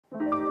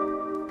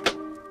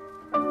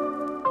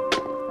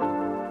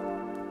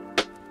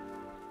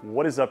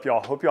What is up,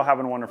 y'all? Hope y'all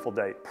having a wonderful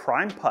day.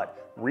 PrimePutt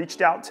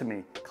reached out to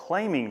me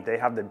claiming they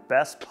have the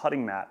best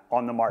putting mat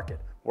on the market.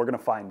 We're gonna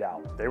find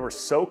out. They were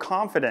so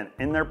confident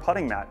in their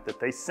putting mat that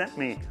they sent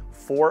me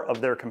 4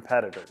 of their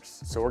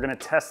competitors. So we're gonna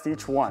test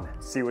each one,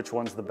 see which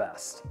one's the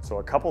best. So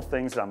a couple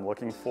things that I'm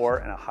looking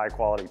for in a high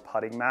quality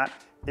putting mat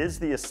is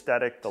the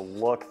aesthetic, the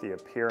look, the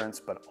appearance,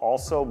 but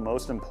also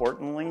most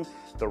importantly,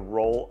 the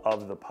roll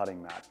of the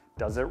putting mat.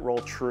 Does it roll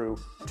true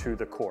to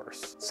the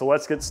course? So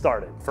let's get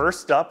started.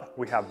 First up,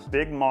 we have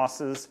Big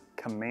Moss's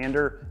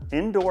Commander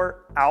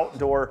Indoor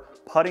Outdoor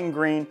Putting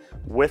Green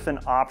with an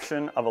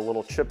option of a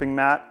little chipping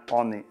mat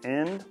on the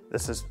end.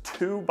 This is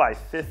 2 by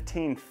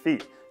 15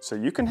 feet. So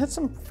you can hit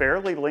some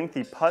fairly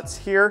lengthy putts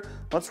here.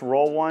 Let's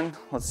roll one.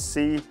 Let's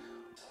see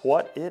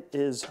what it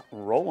is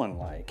rolling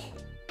like.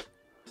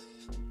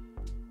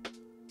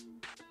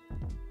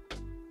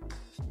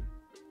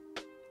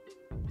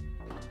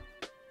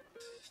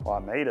 Well, I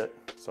made it,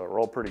 so it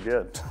rolled pretty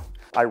good.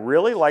 I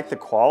really like the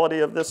quality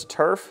of this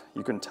turf.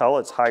 You can tell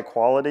it's high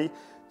quality.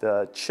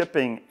 The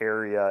chipping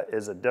area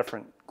is a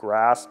different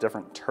grass,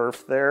 different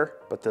turf there,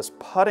 but this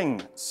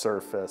putting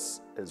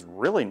surface is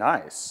really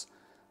nice.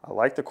 I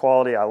like the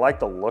quality, I like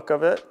the look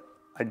of it.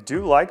 I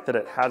do like that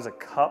it has a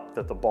cup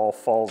that the ball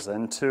falls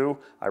into.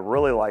 I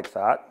really like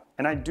that.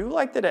 And I do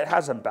like that it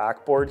has a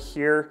backboard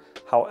here.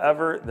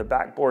 However, the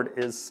backboard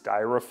is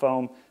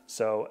styrofoam,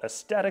 so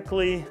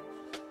aesthetically,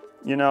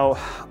 you know,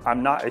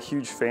 I'm not a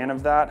huge fan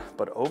of that,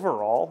 but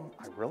overall,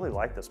 I really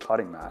like this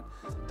putting mat.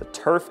 The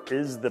turf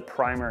is the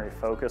primary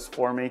focus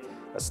for me.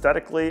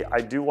 Aesthetically, I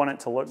do want it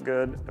to look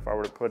good. If I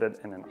were to put it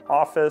in an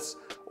office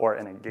or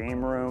in a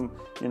game room,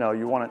 you know,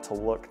 you want it to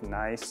look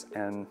nice,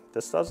 and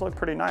this does look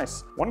pretty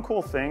nice. One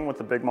cool thing with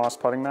the Big Moss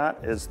putting mat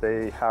is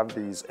they have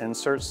these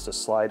inserts to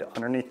slide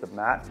underneath the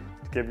mat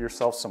to give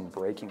yourself some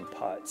breaking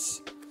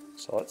putts.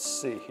 So let's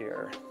see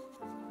here.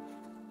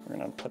 We're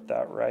gonna put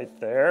that right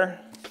there.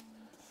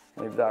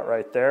 Leave that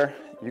right there.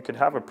 You could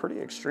have a pretty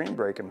extreme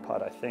break and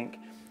putt, I think,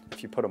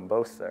 if you put them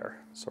both there.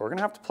 So we're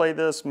gonna have to play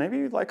this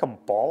maybe like a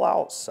ball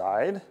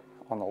outside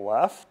on the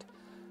left.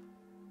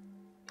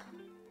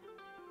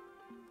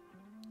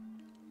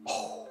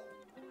 Oh,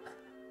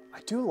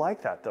 I do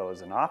like that though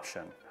as an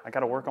option. I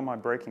gotta work on my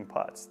breaking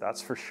putts,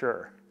 that's for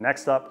sure.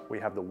 Next up, we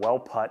have the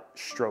WellPutt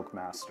Stroke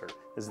Master.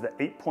 This is the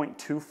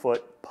 8.2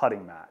 foot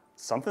putting mat.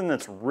 Something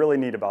that's really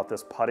neat about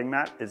this putting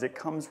mat is it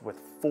comes with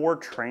 4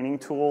 training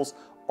tools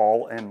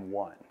all in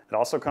one. It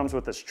also comes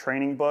with this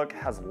training book,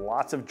 has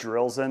lots of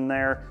drills in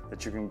there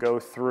that you can go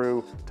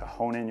through to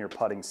hone in your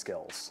putting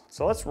skills.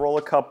 So let's roll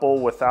a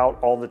couple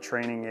without all the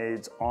training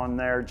aids on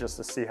there just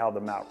to see how the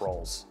mat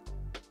rolls.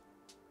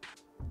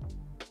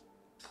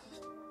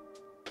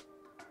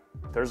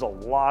 There's a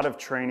lot of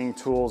training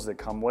tools that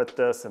come with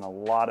this and a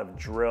lot of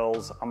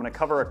drills. I'm gonna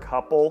cover a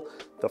couple.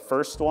 The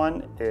first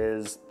one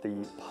is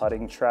the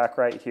putting track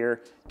right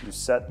here. You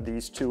set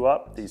these 2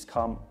 up, these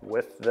come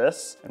with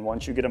this, and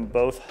once you get them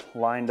both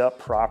lined up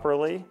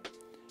properly,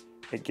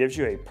 it gives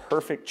you a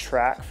perfect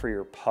track for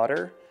your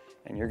putter,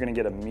 and you're gonna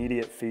get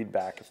immediate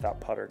feedback if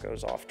that putter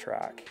goes off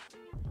track.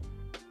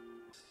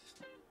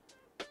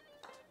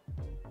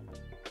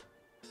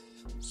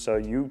 So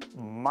you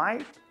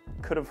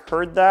could have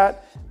heard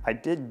that. I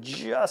did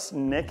just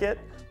nick it,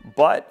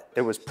 but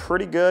it was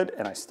pretty good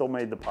and I still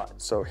made the putt.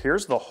 So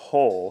here's the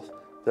hole.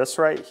 This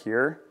right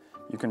here,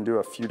 you can do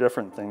a few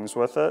different things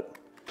with it.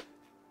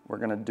 We're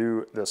gonna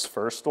do this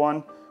first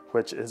one,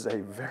 which is a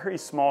very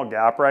small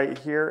gap right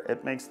here.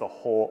 It makes the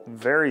hole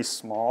very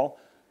small.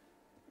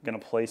 I'm gonna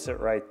place it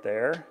right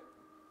there.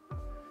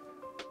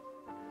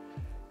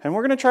 And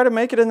we're gonna try to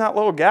make it in that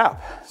little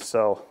gap.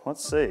 So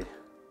let's see.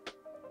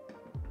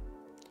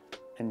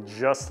 And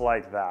just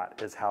like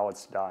that is how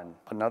it's done.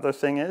 Another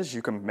thing is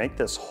you can make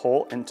this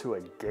hole into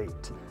a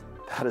gate.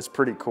 That is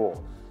pretty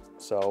cool.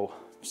 So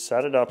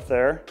set it up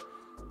there.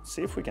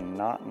 See if we can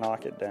not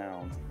knock it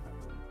down.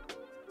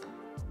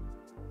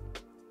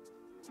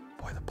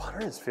 Boy, the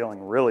putter is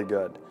feeling really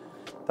good.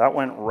 That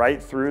went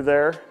right through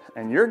there,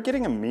 and you're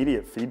getting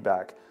immediate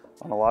feedback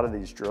on a lot of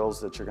these drills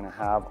that you're gonna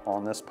have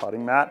on this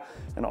putting mat.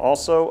 And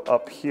also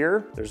up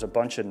here, there's a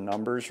bunch of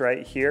numbers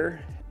right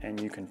here, and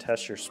you can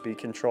test your speed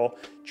control.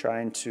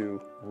 Trying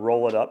to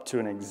roll it up to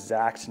an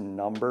exact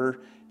number,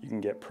 you can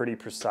get pretty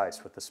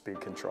precise with the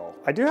speed control.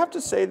 I do have to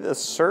say the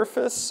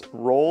surface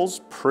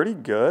rolls pretty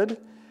good.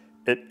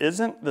 It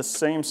isn't the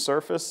same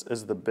surface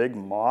as the Big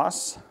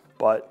Moss,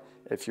 but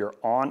if you're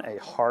on a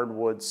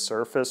hardwood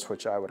surface,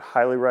 which I would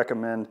highly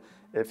recommend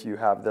if you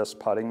have this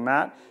putting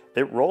mat,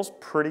 it rolls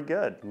pretty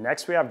good.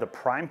 Next, we have the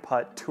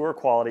PrimePutt Tour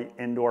Quality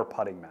Indoor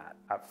Putting Mat.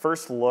 At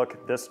first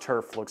look, this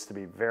turf looks to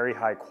be very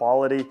high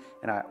quality,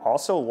 and I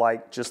also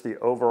like just the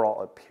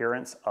overall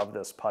appearance of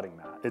this putting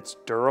mat. It's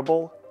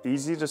durable,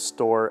 easy to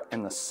store,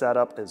 and the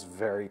setup is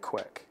very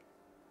quick.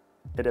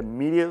 It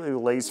immediately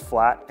lays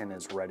flat and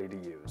is ready to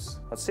use.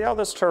 Let's see how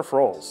this turf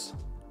rolls.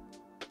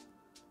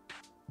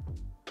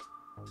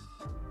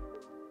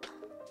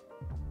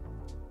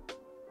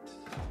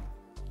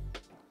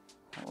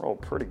 That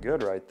rolled pretty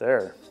good right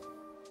there.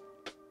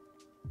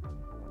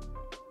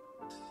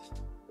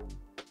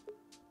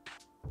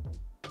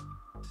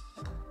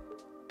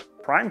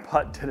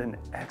 PrimePutt did an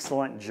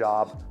excellent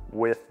job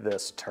with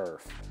this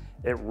turf.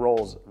 It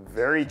rolls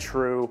very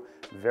true,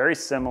 very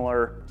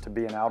similar to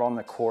being out on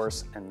the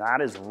course, and that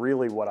is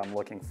really what I'm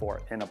looking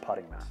for in a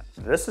putting mat.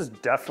 This is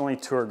definitely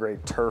tour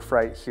grade turf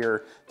right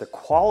here. The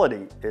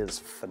quality is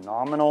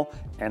phenomenal,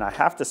 and I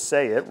have to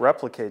say it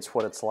replicates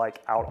what it's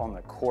like out on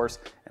the course,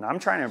 and I'm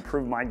trying to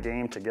improve my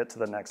game to get to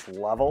the next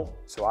level.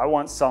 So I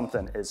want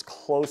something as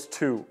close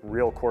to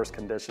real course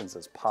conditions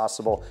as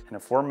possible, and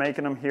if we're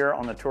making them here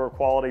on the tour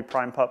quality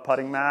PrimePutt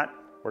putting mat,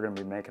 we're gonna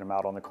be making them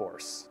out on the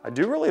course. I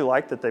do really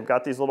like that they've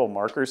got these little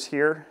markers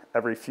here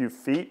every few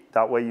feet.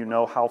 That way you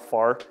know how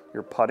far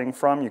you're putting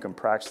from. You can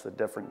practice the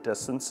different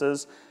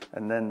distances.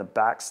 And then the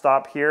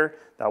backstop here,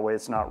 that way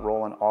it's not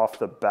rolling off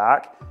the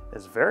back,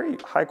 is very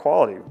high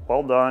quality.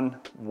 Well done,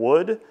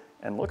 wood,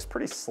 and looks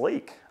pretty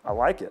sleek. I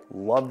like it.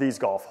 Love these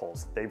golf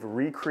holes. They've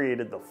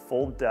recreated the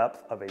full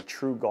depth of a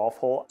true golf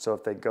hole. So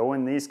if they go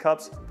in these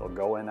cups, they'll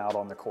go in out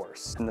on the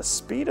course. And the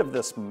speed of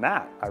this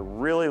mat, I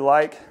really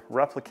like,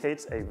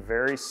 replicates a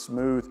very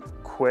smooth,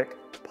 quick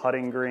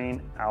putting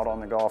green out on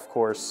the golf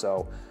course.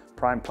 So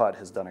PrimePutt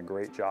has done a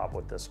great job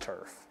with this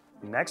turf.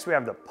 Next, we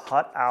have the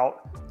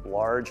PuttOut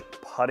large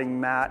putting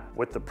mat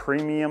with the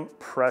premium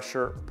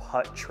pressure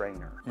putt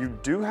trainer. You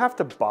do have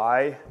to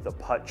buy the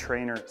putt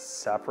trainer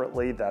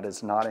separately. That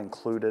is not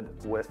included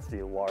with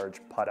the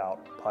large PuttOut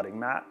putting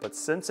mat. But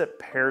since it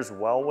pairs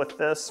well with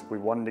this, we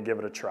wanted to give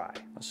it a try.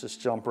 Let's just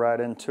jump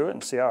right into it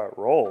and see how it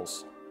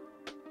rolls.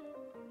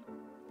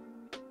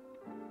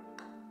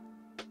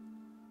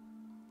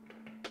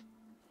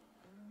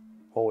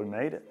 Well, we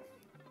made it.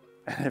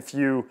 And if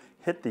you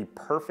hit the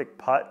perfect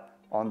putt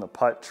on the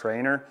putt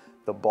trainer,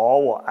 the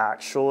ball will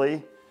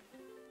actually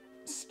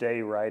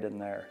stay right in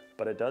there,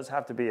 but it does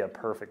have to be a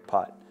perfect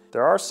putt.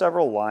 There are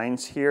several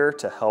lines here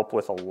to help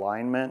with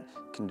alignment.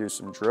 You can do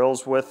some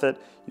drills with it.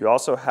 You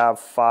also have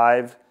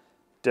 5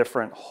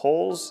 different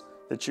holes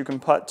that you can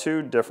putt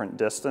to, different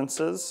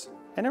distances,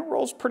 and it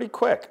rolls pretty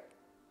quick.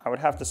 I would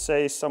have to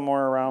say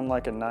somewhere around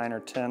like a 9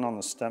 or 10 on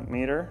the stemp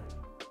meter.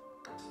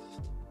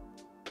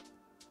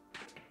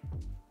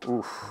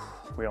 Oof,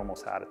 we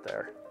almost had it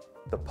there.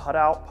 The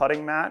PuttOut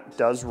putting mat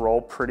does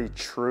roll pretty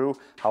true.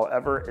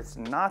 However, it's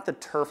not the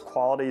turf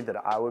quality that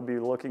I would be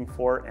looking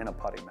for in a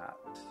putting mat.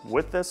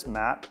 With this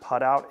mat,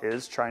 PuttOut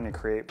is trying to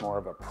create more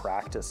of a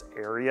practice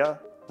area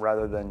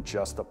rather than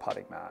just a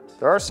putting mat.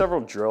 There are several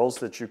drills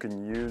that you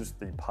can use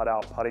the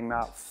PuttOut putting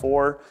mat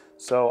for,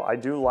 so I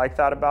do like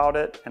that about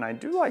it, and I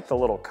do like the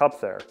little cup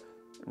there.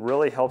 It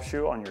really helps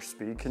you on your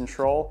speed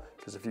control,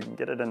 because if you can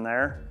get it in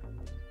there,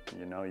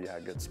 you know you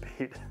had good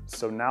speed.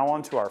 So now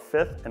on to our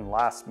 5th and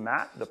last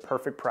mat, the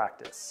Perfect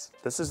Practice.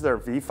 This is their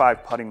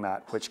V5 putting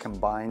mat, which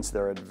combines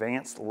their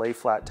advanced lay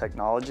flat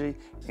technology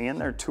and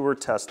their tour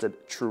tested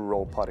true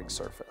roll putting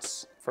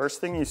surface.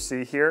 First thing you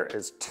see here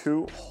is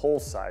 2 hole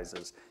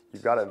sizes.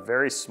 You've got a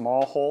very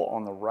small hole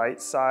on the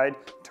right side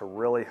to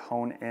really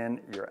hone in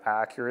your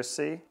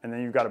accuracy, and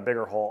then you've got a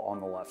bigger hole on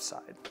the left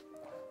side.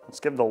 Let's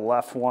give the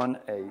left one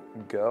a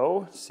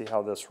go, see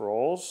how this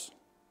rolls.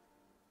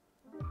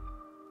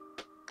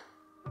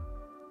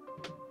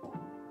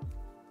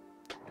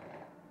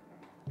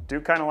 Do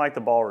kind of like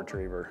the ball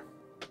retriever.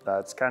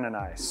 That's kind of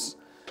nice.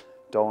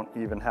 Don't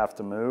even have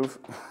to move.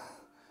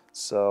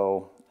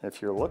 So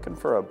if you're looking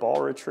for a ball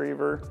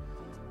retriever,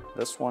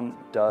 this one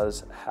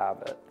does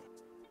have it.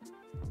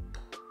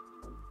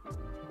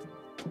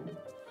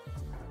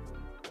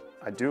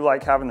 I do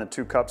like having the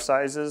 2 cup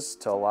sizes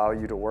to allow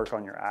you to work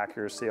on your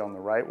accuracy on the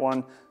right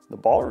one. The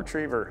ball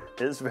retriever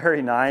is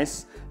very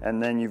nice,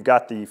 and then you've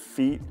got the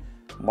feet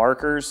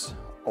markers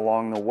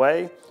along the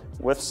way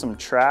with some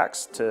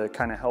tracks to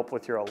kind of help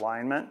with your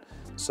alignment.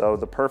 So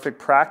the Perfect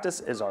Practice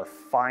is our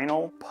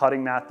final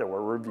putting mat that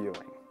we're reviewing.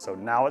 So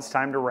now it's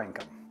time to rank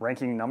them.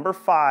 Ranking number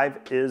 5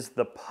 is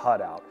the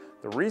PuttOut.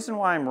 The reason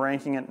why I'm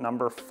ranking it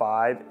number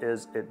 5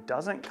 is it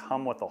doesn't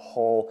come with a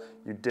hole.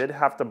 You did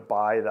have to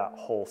buy that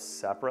hole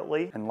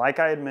separately. And like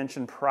I had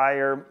mentioned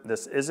prior,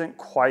 this isn't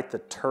quite the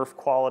turf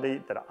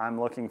quality that I'm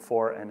looking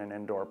for in an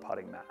indoor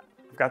putting mat.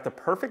 I've got the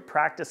Perfect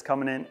Practice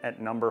coming in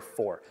at number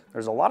 4.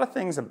 There's a lot of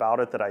things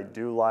about it that I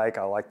do like.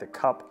 I like the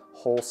cup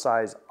hole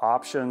size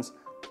options.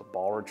 The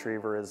ball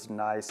retriever is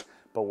nice.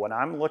 But when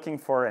I'm looking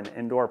for an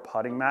indoor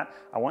putting mat,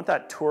 I want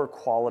that tour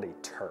quality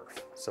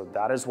turf. So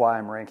that is why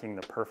I'm ranking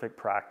the Perfect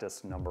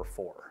Practice number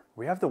 4.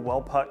 We have the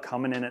WellPutt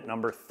coming in at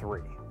number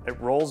 3. It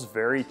rolls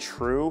very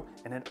true,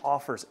 and it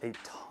offers a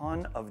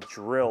ton of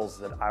drills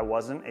that I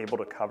wasn't able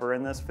to cover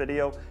in this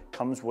video.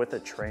 Comes with a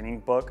training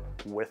book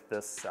with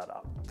this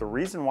setup. The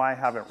reason why I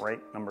haven't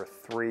ranked number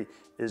 3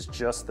 is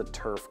just the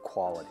turf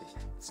quality.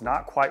 It's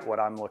not quite what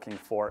I'm looking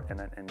for in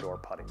an indoor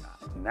putting mat.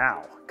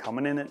 Now,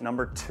 coming in at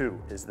number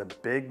 2 is the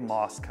Big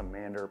Moss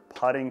Commander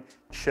putting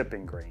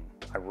chipping green.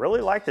 I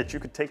really like that you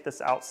could take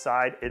this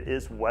outside. It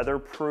is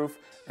weatherproof,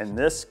 and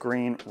this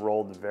green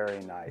rolled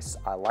very nice.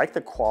 I like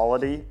the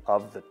quality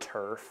of the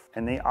turf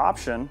and the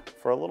option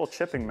for a little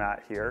chipping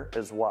mat here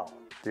as well.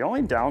 The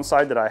only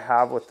downside that I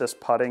have with this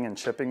putting and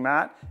chipping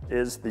mat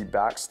is the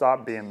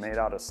backstop being made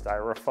out of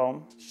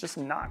styrofoam. It's just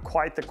not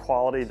quite the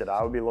quality that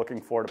I would be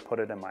looking for to put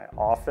it in my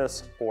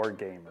office or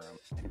game room.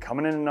 And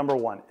coming in at number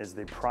 1 is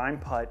the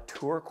PrimePutt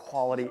Tour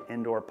Quality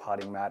Indoor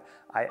Putting Mat.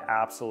 I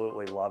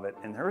absolutely love it,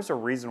 and there's a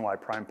reason why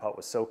PrimePutt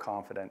was so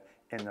confident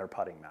in their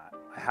putting mat.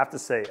 I have to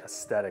say,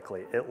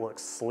 aesthetically, it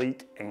looks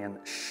sleek and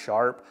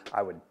sharp.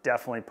 I would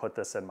definitely put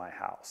this in my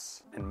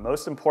house. And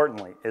most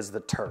importantly is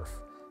the turf.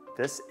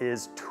 This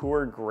is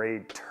tour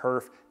grade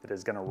turf that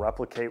is gonna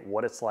replicate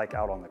what it's like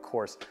out on the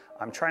course.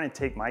 I'm trying to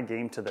take my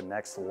game to the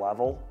next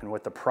level, and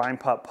with the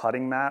PrimePutt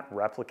putting mat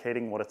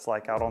replicating what it's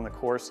like out on the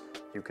course,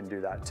 you can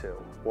do that too.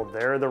 Well,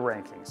 there are the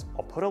rankings.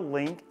 I'll put a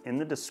link in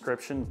the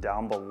description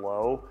down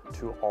below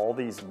to all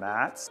these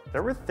mats.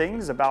 There were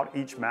things about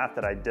each mat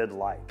that I did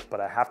like, but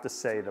I have to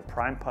say the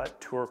PrimePutt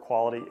Tour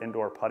Quality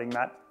Indoor Putting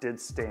Mat did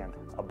stand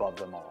above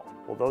them all.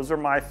 Well, those are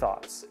my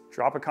thoughts.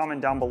 Drop a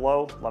comment down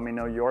below, let me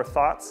know your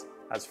thoughts.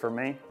 As for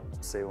me,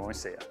 see you when we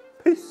see you.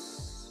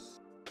 Peace.